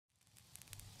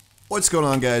What's going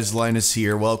on, guys? Linus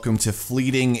here. Welcome to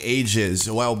Fleeting Ages.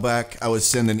 A while back, I was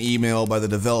sent an email by the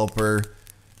developer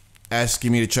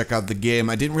asking me to check out the game.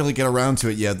 I didn't really get around to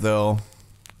it yet, though.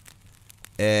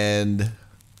 And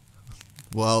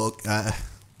well,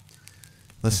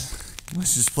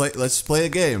 let's play a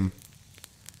game.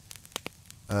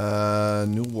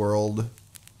 New world.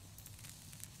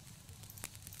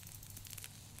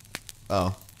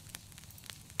 Oh.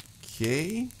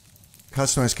 Okay.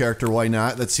 Customize character, why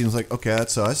not? That seems like, okay,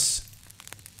 that's us.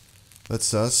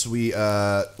 That's us. We,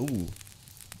 ooh.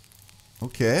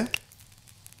 Okay.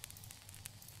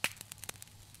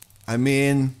 I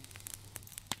mean...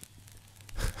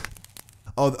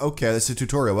 oh, okay, that's a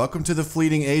tutorial. Welcome to the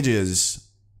Fleeting Ages.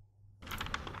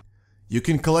 You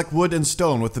can collect wood and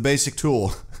stone with the basic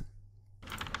tool.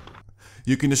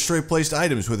 You can destroy placed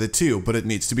items with it too, but it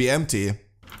needs to be empty.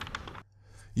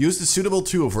 Use the suitable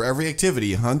tool for every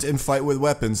activity. Hunt and fight with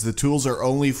weapons. The tools are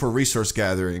only for resource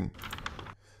gathering.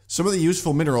 Some of the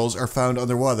useful minerals are found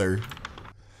underwater.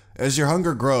 As your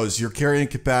hunger grows, your carrying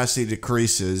capacity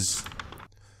decreases.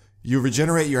 You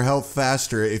regenerate your health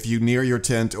faster if you near your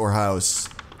tent or house.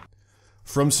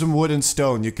 From some wood and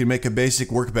stone, you can make a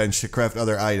basic workbench to craft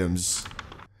other items.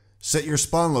 Set your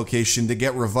spawn location to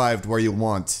get revived where you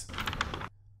want.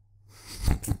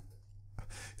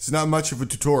 It's not much of a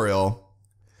tutorial.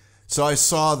 So I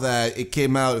saw that it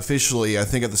came out officially, I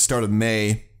think at the start of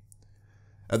May.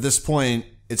 At this point,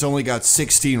 it's only got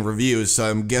 16 reviews, so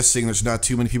I'm guessing there's not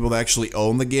too many people that actually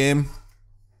own the game.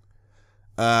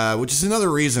 Which is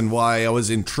another reason why I was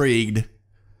intrigued.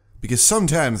 Because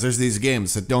sometimes there's these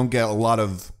games that don't get a lot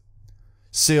of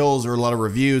sales or a lot of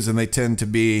reviews, and they tend to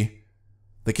be...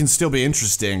 they can still be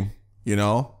interesting, you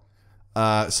know?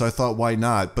 So I thought, why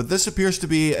not? But this appears to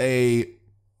be a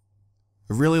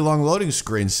really long loading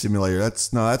screen simulator.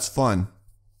 That's fun.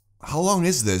 How long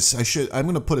is this? I'm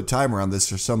gonna put a timer on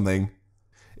this or something.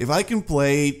 If I can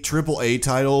play AAA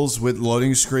titles with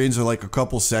loading screens of like a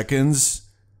couple seconds,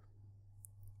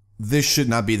 this should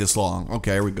not be this long.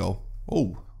 Okay, here we go.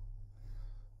 Oh.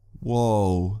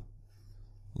 Whoa.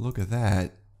 Look at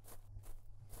that.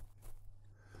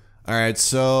 Alright,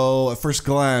 so at first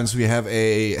glance, we have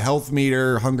a health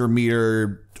meter, hunger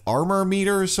meter, armor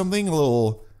meter or something? A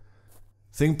little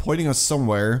thing pointing us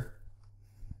somewhere.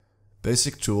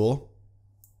 Basic tool.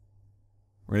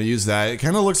 We're gonna use that. It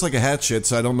kind of looks like a hatchet,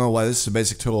 so I don't know why this is a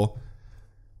basic tool.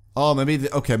 Oh, maybe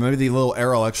okay, maybe the little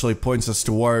arrow actually points us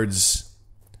towards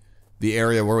the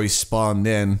area where we spawned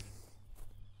in.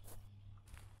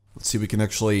 Let's see if we can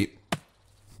actually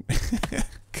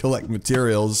collect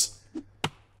materials.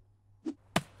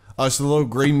 Oh, so the little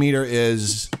green meter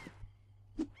is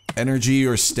energy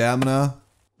or stamina.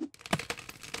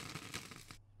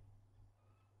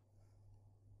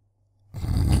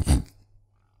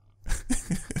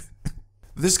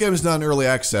 This game is not in early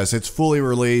access. It's fully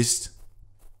released.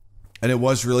 And it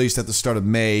was released at the start of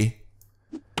May.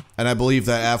 And I believe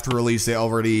that after release, they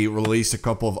already released a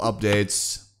couple of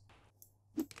updates.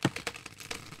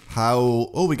 How...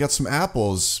 oh, we got some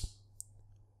apples.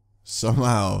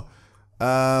 Somehow.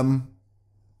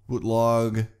 Wood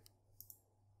log.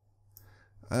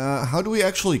 How do we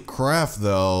actually craft,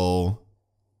 though?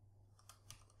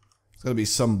 There's gotta be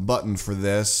some button for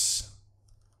this.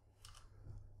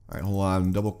 Alright, hold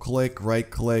on. Double click, right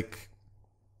click.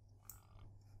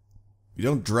 You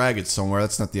don't drag it somewhere,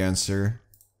 that's not the answer.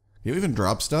 Can you even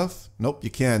drop stuff? Nope, you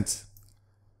can't.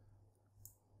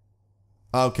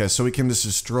 Okay, so we can just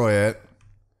destroy it.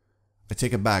 I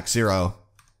take it back, 0.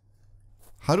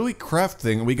 How do we craft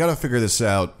things? We gotta figure this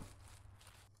out.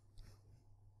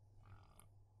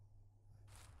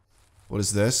 What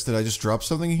is this? Did I just drop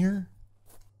something here?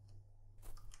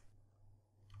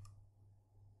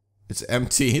 It's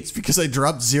empty. It's because I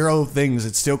dropped 0 things.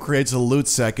 It still creates a loot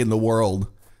sack in the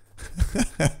world.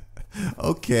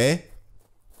 Okay.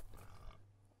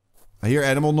 I hear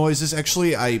animal noises.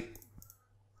 Actually,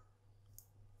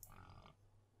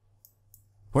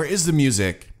 where is the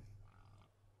music?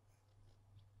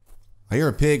 I hear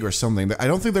a pig or something. I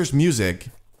don't think there's music.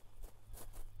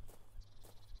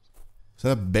 Is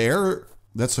that a bear?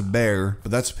 That's a bear,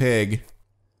 but that's a pig.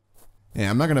 Yeah,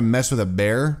 I'm not gonna mess with a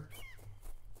bear.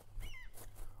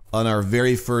 On our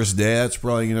very first day, that's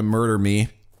probably gonna murder me.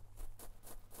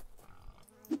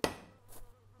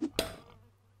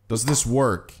 Does this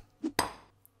work?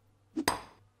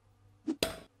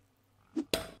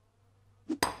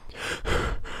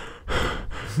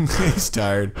 He's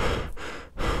tired.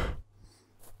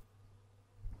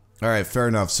 Alright, fair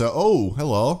enough. So, oh,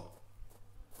 hello.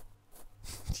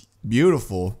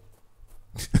 Beautiful.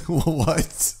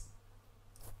 What?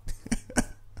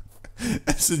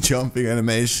 That's a jumping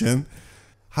animation.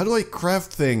 How do I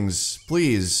craft things?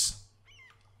 Please.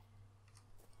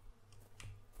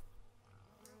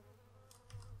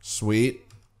 Sweet.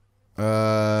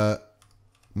 Not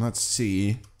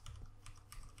C.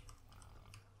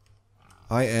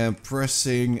 I am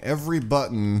pressing every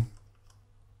button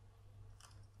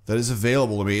that is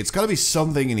available to me. It's gotta be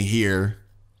something in here.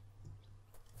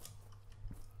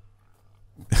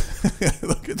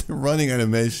 Look at the running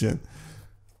animation.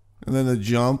 And then the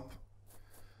jump.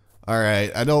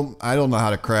 Alright, I don't know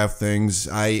how to craft things.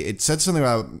 It said something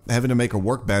about having to make a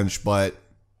workbench, but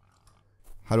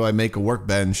how do I make a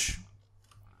workbench?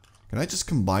 Can I just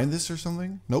combine this or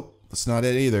something? Nope, that's not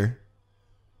it either.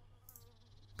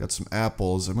 Got some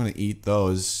apples. I'm gonna eat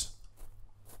those.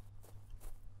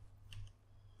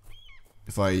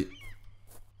 If I...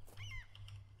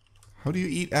 How do you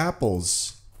eat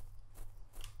apples?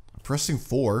 I'm pressing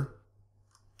 4.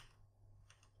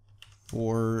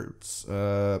 4,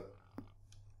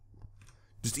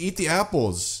 just eat the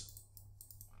apples.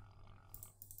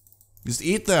 Just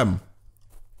eat them.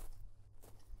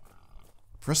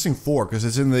 Pressing 4 because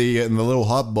it's in the little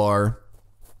hot bar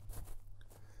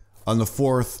on the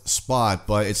 4th spot,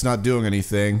 but it's not doing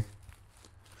anything.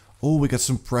 Oh, we got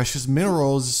some precious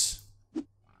minerals.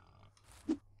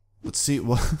 Let's see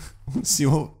what. Let's see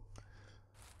what.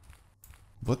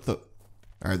 What the?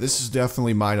 All right, this is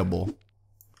definitely mineable.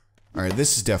 All right,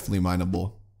 this is definitely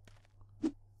mineable.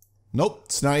 Nope,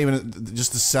 it's not even.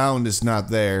 Just the sound is not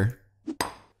there.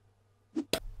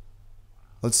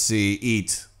 Let's see.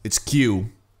 Eat. It's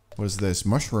Q. What is this?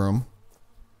 Mushroom.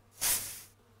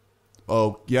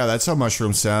 Oh, yeah, that's how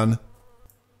mushrooms sound.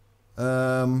 Wait,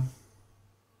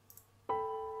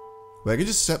 I could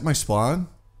just set my spawn?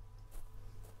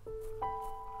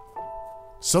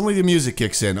 Suddenly the music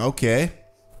kicks in. Okay.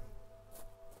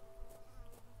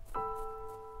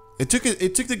 It took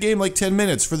the game like 10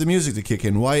 minutes for the music to kick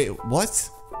in. Why? What?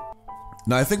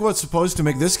 Now, I think what's supposed to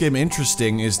make this game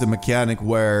interesting is the mechanic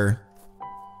where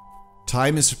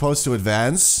time is supposed to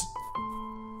advance.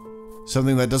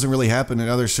 Something that doesn't really happen in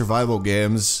other survival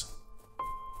games.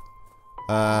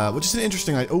 Which is an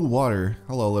interesting idea. Oh, water.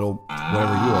 Hello, little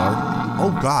whatever you are.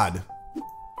 Oh, God.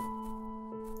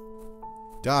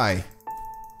 Die.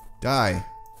 Die.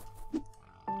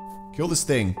 Kill this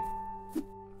thing.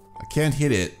 I can't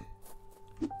hit it.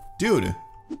 Dude.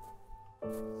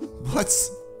 What?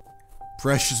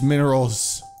 Precious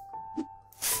minerals.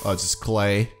 Oh, it's just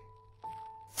clay.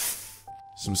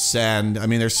 Some sand. I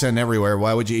mean, there's sand everywhere.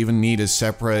 Why would you even need a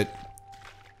separate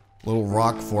little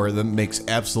rock for it? That makes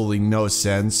absolutely no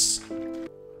sense.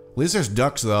 At least there's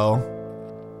ducks, though.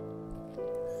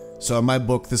 So in my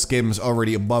book, this game is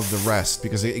already above the rest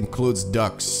because it includes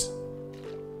ducks.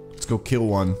 Let's go kill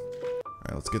one.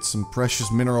 Alright, let's get some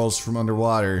precious minerals from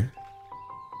underwater.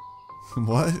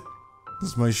 What?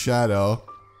 This is my shadow.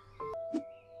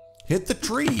 Hit the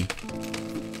tree!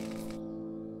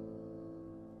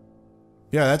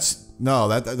 Yeah, that's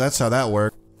how that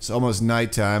works. It's almost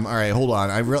nighttime. Alright, hold on.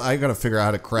 I gotta figure out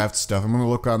how to craft stuff. I'm gonna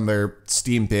look on their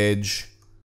Steam page.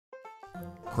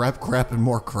 Crap, and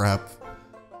more crap.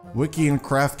 Wiki and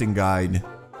crafting guide.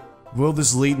 Will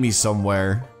this lead me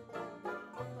somewhere?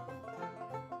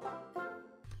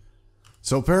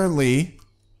 So apparently,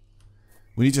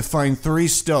 we need to find 3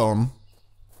 stone.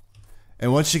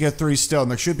 And once you get 3 stone,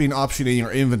 there should be an option in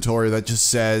your inventory that just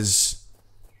says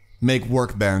make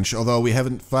workbench, although we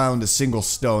haven't found a single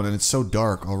stone and it's so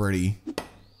dark already.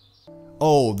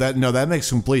 Oh, that makes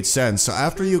complete sense. So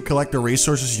after you collect the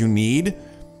resources you need,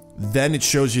 then it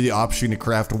shows you the option to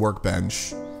craft a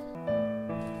workbench.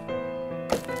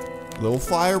 Little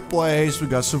fireplace, we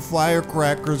got some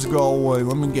firecrackers going.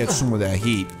 Let me get some of that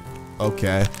heat.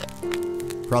 Okay.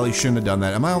 Probably shouldn't have done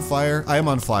that. Am I on fire? I am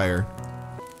on fire.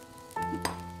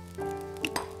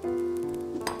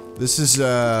 This is,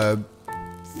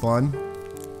 fun.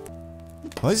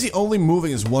 Why is he only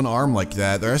moving his one arm like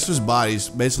that? The rest of his body's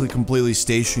basically completely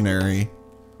stationary.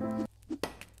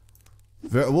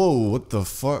 Whoa, what the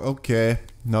fuck? Okay.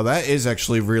 No, that is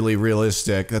actually really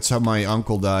realistic. That's how my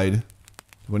uncle died.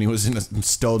 When he was in a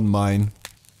stone mine.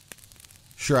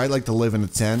 Sure, I'd like to live in a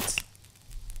tent.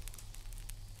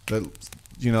 That,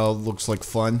 you know, looks like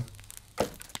fun.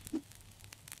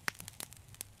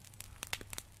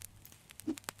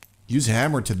 Use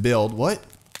hammer to build. What?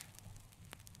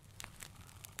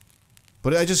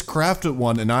 But I just crafted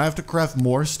one and now I have to craft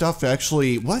more stuff to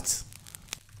actually... What?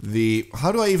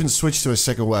 How do I even switch to a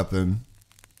second weapon?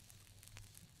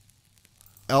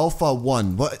 Alpha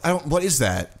 1. What is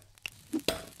that?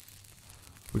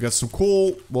 We got some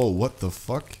cool... Whoa, what the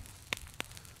fuck?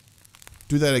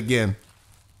 Do that again.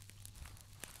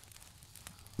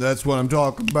 That's what I'm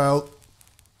talking about.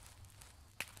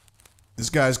 This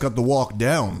guy's got the walk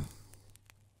down.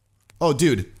 Oh,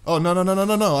 dude. Oh, no, no, no, no,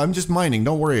 no, no. I'm just mining.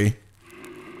 Don't worry.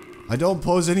 I don't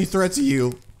pose any threat to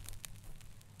you.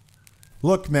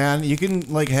 Look, man. You can,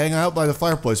 like, hang out by the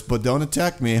fireplace, but don't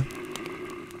attack me.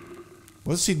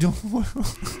 What's he doing?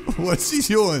 What's he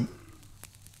doing?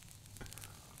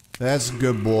 That's a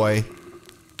good boy.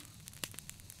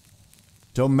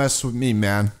 Don't mess with me,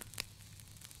 man.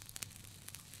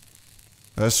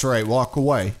 That's right. Walk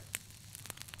away.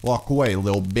 Walk away,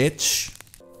 little bitch.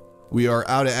 We are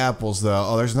out of apples, though.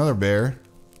 Oh, there's another bear.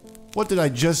 What did I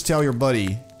just tell your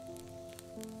buddy?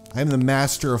 I am the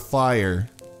master of fire.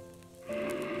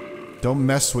 Don't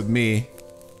mess with me.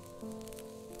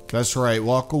 That's right.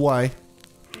 Walk away.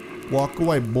 Walk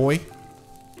away, boy.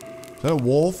 Is that a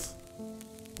wolf?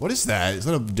 What is that? Is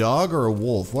that a dog or a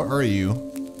wolf? What are you?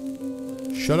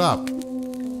 Shut up.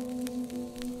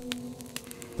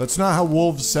 That's not how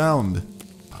wolves sound.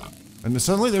 And then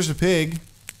suddenly there's a pig.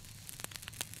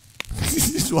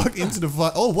 Just walk into the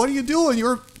fire. Oh, what are you doing?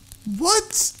 You're...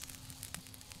 What?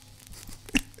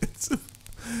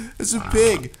 It's a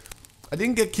pig. I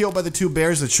didn't get killed by the two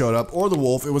bears that showed up, or the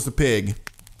wolf. It was the pig.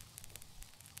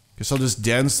 Guess I'll just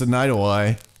dance the night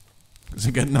away. Because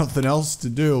I got nothing else to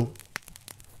do.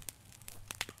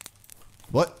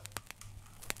 What?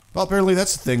 Well, apparently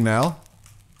that's a thing now.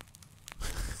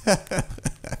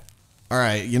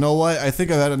 Alright, you know what? I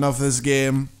think I've had enough of this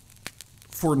game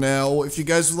for now. If you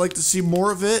guys would like to see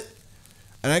more of it,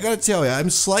 and I gotta tell you, I'm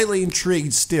slightly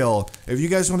intrigued still. If you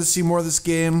guys want to see more of this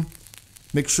game,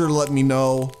 make sure to let me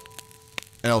know,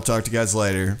 and I'll talk to you guys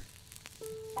later.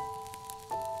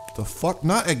 The fuck?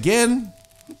 Not again?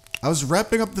 I was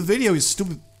wrapping up the video, you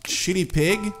stupid shitty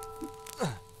pig.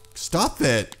 Stop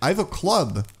it. I have a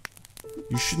club.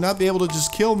 You should not be able to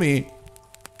just kill me.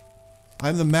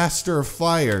 I'm the master of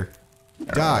fire.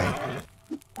 Die.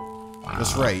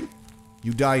 That's right.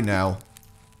 You die now.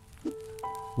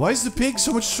 Why is the pig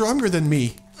so much stronger than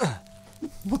me?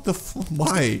 What the f-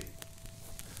 why?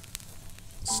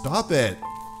 Stop it.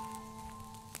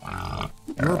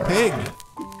 You're a pig.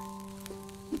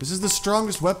 This is the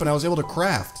strongest weapon I was able to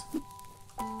craft.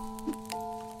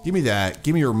 Give me that.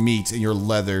 Give me your meat and your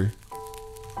leather.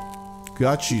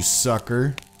 Got you,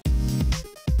 sucker.